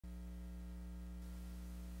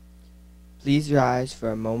Please rise for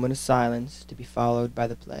a moment of silence to be followed by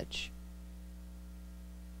the pledge.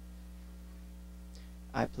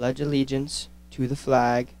 I pledge allegiance to the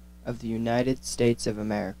flag of the United States of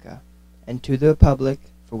America and to the republic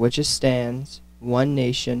for which it stands, one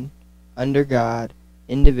nation, under God,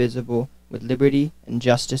 indivisible, with liberty and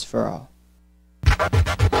justice for all.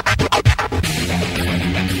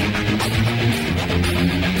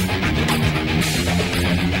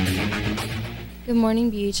 Good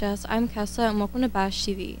morning, BHS. I'm Kessa, and welcome to Bash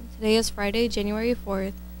TV. Today is Friday, January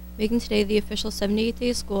 4th, making today the official 78th day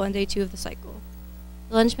of school and day 2 of the cycle.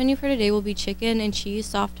 The lunch menu for today will be chicken and cheese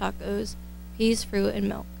soft tacos, peas, fruit, and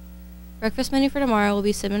milk. Breakfast menu for tomorrow will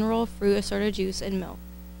be cinnamon roll, fruit, assorted juice, and milk.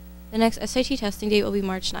 The next SAT testing date will be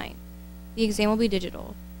March 9th. The exam will be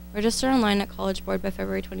digital. Register online at College Board by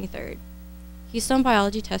February 23rd. Keystone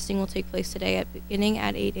biology testing will take place today beginning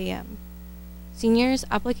at 8 a.m. Seniors,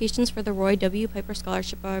 applications for the Roy W. Piper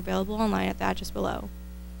Scholarship are available online at the address below.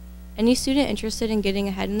 Any student interested in getting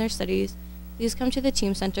ahead in their studies, please come to the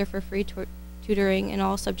Team Center for free tutoring in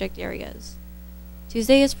all subject areas.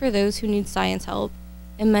 Tuesday is for those who need science help,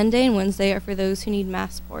 and Monday and Wednesday are for those who need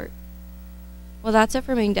math support. Well, that's it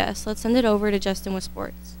for main desk. Let's send it over to Justin with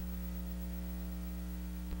sports.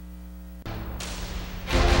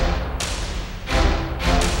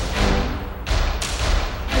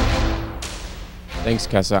 Thanks,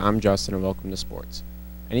 Kessa. I'm Justin, and welcome to sports.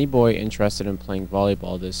 Any boy interested in playing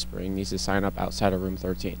volleyball this spring needs to sign up outside of room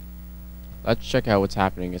 13. Let's check out what's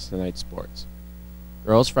happening in tonight's sports.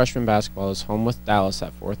 Girls freshman basketball is home with Dallas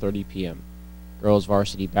at 4:30 p.m. Girls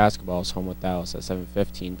varsity basketball is home with Dallas at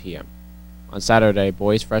 7:15 p.m. On Saturday,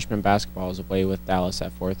 boys freshman basketball is away with Dallas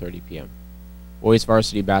at 4:30 p.m. Boys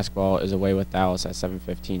varsity basketball is away with Dallas at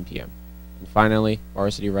 7:15 p.m. And finally,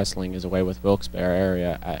 varsity wrestling is away with Wilkes-Barre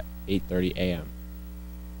area at 8:30 a.m.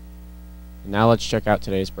 And now let's check out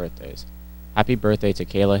today's birthdays. Happy birthday to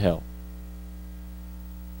Kayla Hill.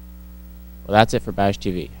 Well, that's it for Bash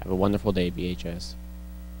TV. Have a wonderful day, BHS.